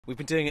We've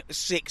been doing it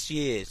 6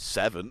 years.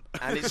 7.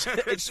 And it's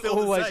Still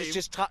the always, same. it's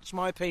just touch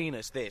my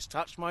penis this,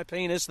 touch my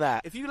penis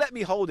that. If you let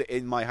me hold it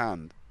in my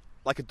hand,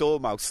 like a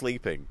dormouse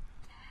sleeping,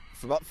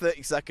 for about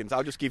 30 seconds,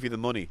 I'll just give you the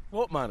money.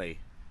 What money?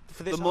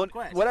 For this The whole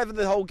quest? whatever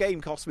the whole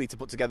game cost me to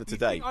put together You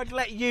today. think I'd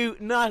let you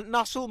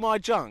nuzzle my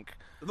junk?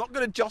 I'm not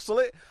going to jostle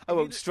it. I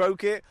won't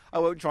stroke it. I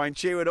won't try and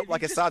cheer it up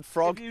like a sad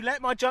frog. If you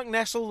let my junk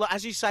nestle,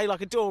 as you say,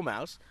 like a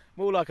dormouse,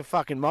 more like a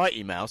fucking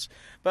mighty mouse,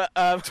 but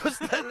I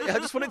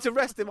just want it to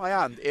rest in my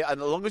hand, and as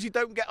long as you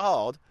don't get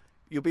hard,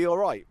 you'll be all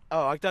right.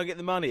 oh, I don't get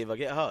the money if I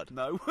get hard.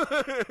 No.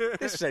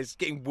 This is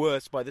getting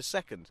worse by the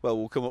second. Well,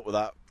 we'll come up with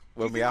that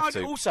when we have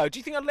to. Also, do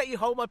you think I'd let you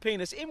hold my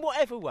penis in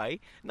whatever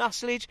way?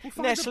 Nusslage, find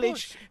the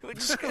nestlage,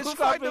 We'll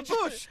find the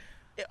bush.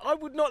 I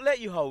would not let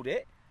you hold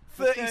it.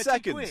 For 30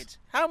 seconds. Quid.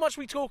 How much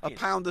are we talking?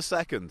 £1 a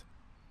second.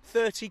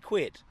 30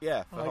 quid.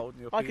 Yeah, for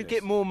holding your I penis. could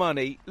get more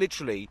money,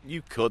 literally.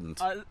 You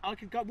couldn't. I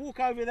could walk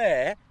over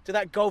there to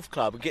that golf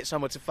club and get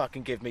someone to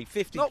fucking give me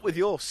 50. Not with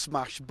your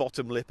smashed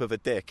bottom lip of a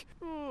dick.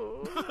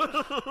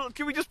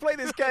 Can we just play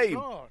this game?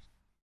 God.